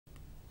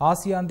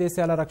ASEAN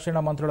దేశాల రక్షణ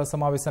మంత్రుల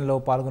సమావేశంలో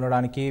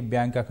పాల్గొనడానికి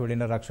బ్యాంకాక్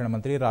వెళ్లిన రక్షణ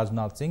మంత్రి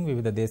రాజ్నాథ్ సింగ్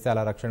వివిధ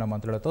దేశాల రక్షణ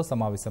మంత్రులతో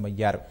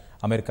సమావేశమయ్యారు.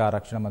 అమెరికా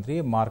రక్షణ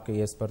మంత్రి మార్క్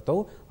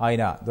ఎస్పర్తో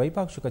ఆయన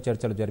ద్వైపాక్షిక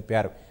చర్చలు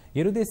జరిపారు.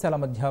 ఇరు దేశాల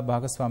మధ్య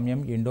భాగస్వామ్యం,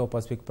 ఇండో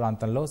పసిఫిక్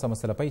ప్రాంతంలో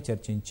సమస్యలపై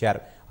చర్చించారు.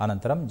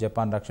 అనంతరం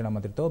జపాన్ రక్షణ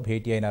మంత్రితో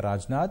భేటీ అయిన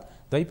రాజ్నాథ్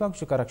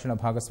ద్వైపాక్షిక రక్షణ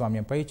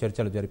భాగస్వామ్యంపై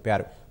చర్చలు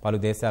జరిపారు. పలు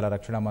దేశాల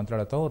రక్షణ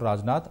మంత్రులతో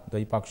రాజ్నాథ్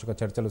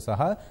ద్వైపాక్షిక చర్చలు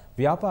సహా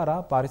వ్యాపార,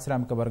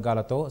 పారిశ్రామిక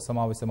వర్గాలతో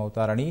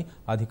సమావేశమవుతారని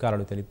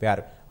అధికారులు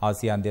తెలిపారు.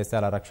 ఆసియాన్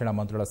దేశాల రక్షణ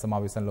మంత్రుల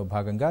సమావేశంలో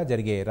భాగంగా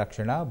జరిగే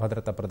రక్షణ,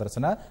 భద్రత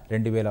ప్రదర్శన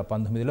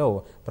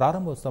 2019లో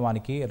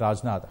ప్రారంభోత్సవానికి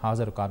రాజ్నాథ్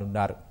హాజరు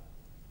కానున్నారు.